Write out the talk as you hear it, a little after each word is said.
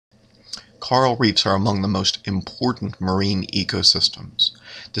Coral reefs are among the most important marine ecosystems.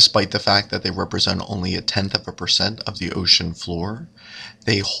 Despite the fact that they represent only 0.1% of the ocean floor,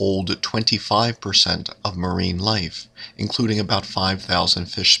 they hold 25% of marine life, including about 5,000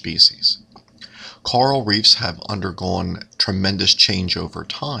 fish species. Coral reefs have undergone tremendous change over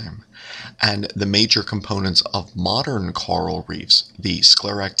time, and the major components of modern coral reefs, the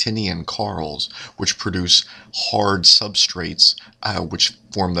scleractinian corals, which produce hard substrates which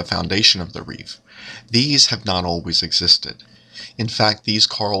form the foundation of the reef, these have not always existed. In fact, these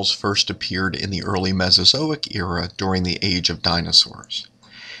corals first appeared in the early Mesozoic era during the age of dinosaurs.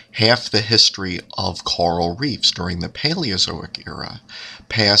 Half the history of coral reefs during the Paleozoic era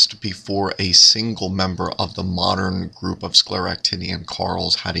passed before a single member of the modern group of scleractinian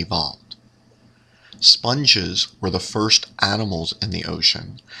corals had evolved. Sponges were the first animals in the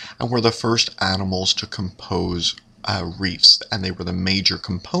ocean and were the first animals to compose reefs, and they were the major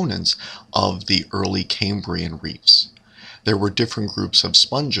components of the early Cambrian reefs. There were different groups of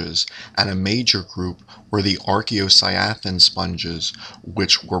sponges, and a major group were the archaeocyathene sponges,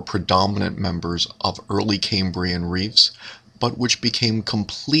 which were predominant members of early Cambrian reefs, but which became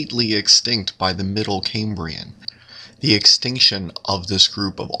completely extinct by the Middle Cambrian. The extinction of this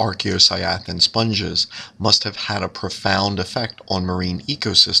group of archaeocyathene sponges must have had a profound effect on marine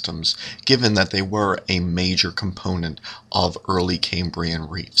ecosystems, given that they were a major component of early Cambrian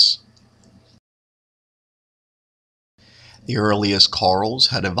reefs. The earliest corals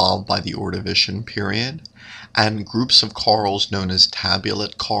had evolved by the Ordovician period, and groups of corals known as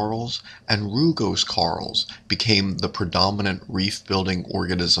tabulate corals and rugose corals became the predominant reef-building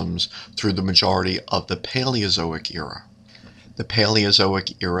organisms through the majority of the Paleozoic era. The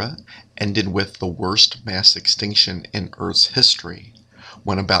Paleozoic era ended with the worst mass extinction in Earth's history,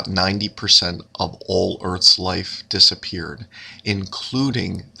 when about 90% of all Earth's life disappeared,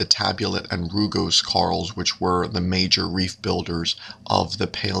 including the tabulate and rugose corals, which were the major reef builders of the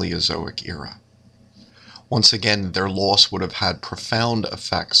Paleozoic era. Once again, their loss would have had profound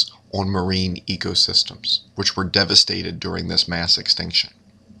effects on marine ecosystems, which were devastated during this mass extinction.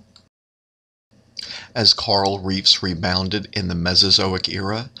 As coral reefs rebounded in the Mesozoic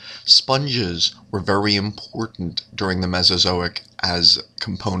era, sponges were very important during the Mesozoic as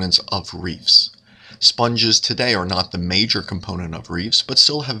components of reefs. Sponges today are not the major component of reefs, but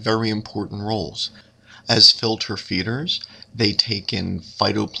still have very important roles. As filter feeders, they take in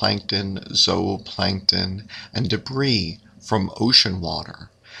phytoplankton, zooplankton, and debris from ocean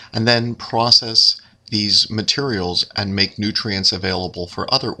water, and then process these materials and make nutrients available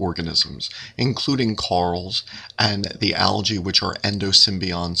for other organisms, including corals and the algae, which are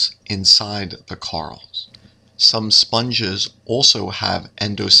endosymbionts inside the corals. Some sponges also have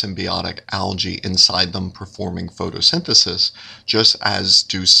endosymbiotic algae inside them performing photosynthesis, just as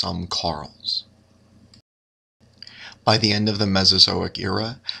do some corals. By the end of the Mesozoic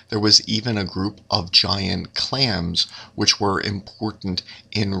era, there was even a group of giant clams which were important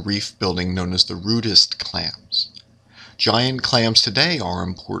in reef building, known as the rudist clams. Giant clams today are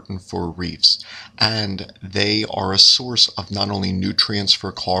important for reefs, and they are a source of not only nutrients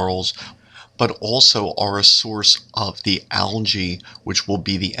for corals, but also are a source of the algae which will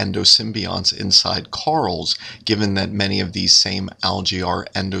be the endosymbionts inside corals, given that many of these same algae are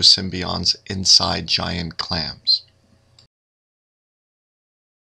endosymbionts inside giant clams.